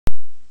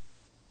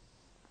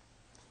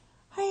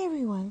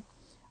everyone.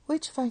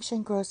 Which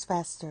function grows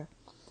faster?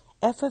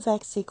 F of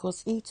x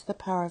equals e to the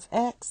power of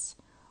x,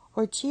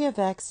 or g of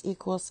x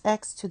equals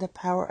x to the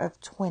power of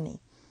 20.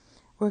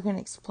 We're going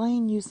to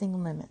explain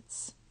using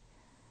limits.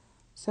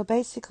 So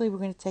basically we're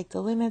going to take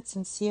the limits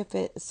and see if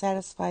it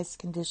satisfies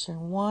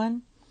condition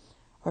 1,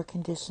 or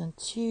condition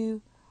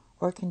 2,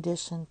 or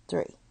condition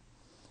 3.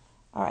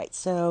 Alright,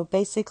 so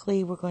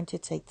basically we're going to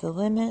take the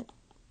limit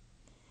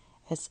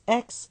as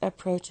x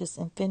approaches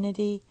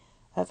infinity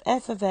of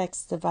f of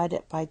x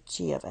divided by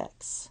g of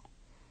x.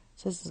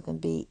 So this is going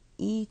to be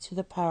e to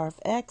the power of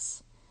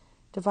x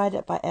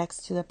divided by x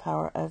to the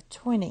power of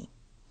 20.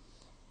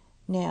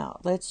 Now,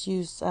 let's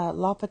use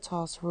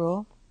L'Hopital's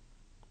rule.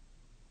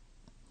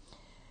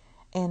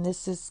 And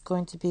this is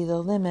going to be the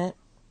limit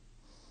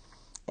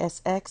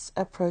as x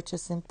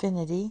approaches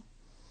infinity.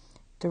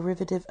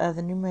 Derivative of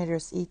the numerator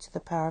is e to the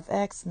power of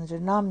x, and the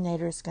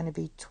denominator is going to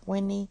be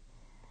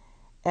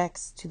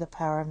 20x to the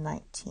power of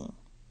 19.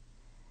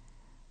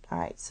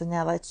 Alright, so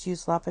now let's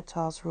use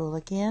L'Hopital's rule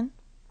again.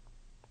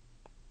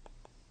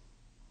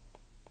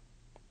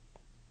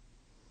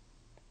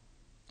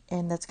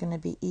 And that's going to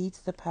be e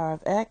to the power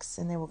of x,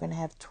 and then we're going to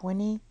have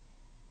 20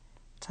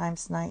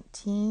 times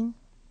 19,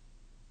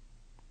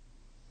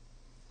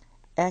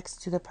 x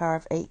to the power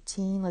of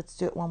 18. Let's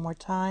do it one more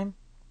time.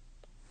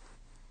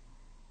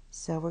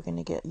 So we're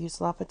going to use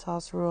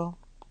L'Hopital's rule.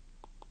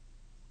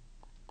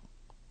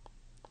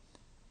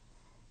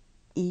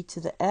 E to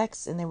the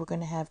x, and then we're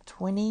going to have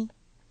 20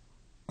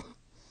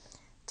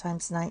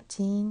 times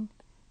 19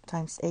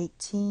 times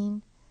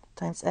 18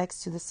 times x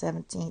to the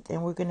 17th,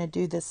 and we're going to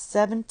do this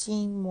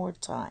 17 more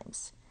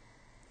times.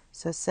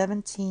 So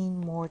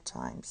 17 more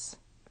times.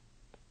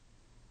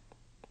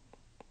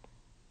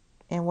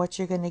 And what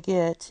you're going to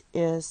get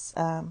is,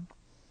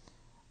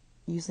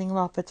 using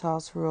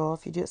L'Hopital's rule,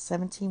 if you do it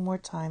 17 more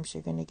times,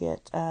 you're going to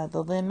get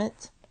the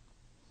limit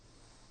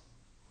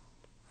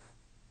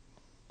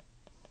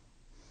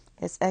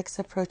as x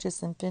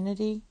approaches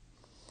infinity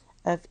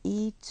of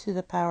e to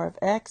the power of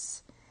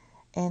x.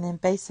 And then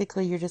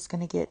basically you're just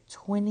going to get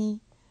 20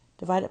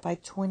 divided by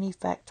 20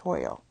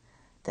 factorial.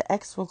 The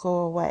x will go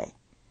away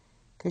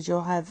because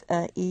you'll have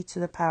e to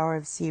the power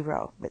of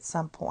 0 at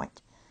some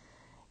point.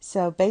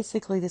 So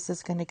basically this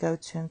is going to go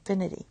to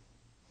infinity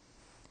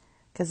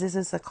because this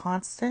is a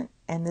constant,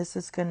 and this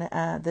is going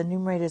to, the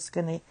numerator is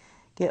going to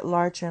get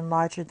larger and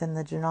larger than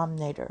the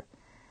denominator.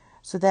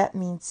 So that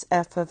means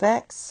f of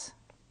x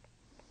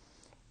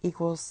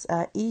equals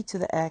e to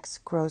the x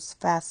grows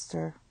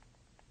faster.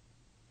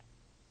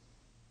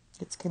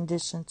 It's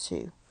condition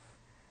 2,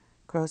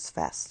 grows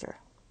faster.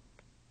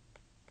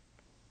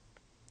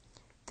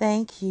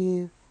 Thank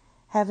you.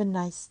 Have a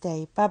nice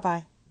day.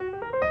 Bye-bye.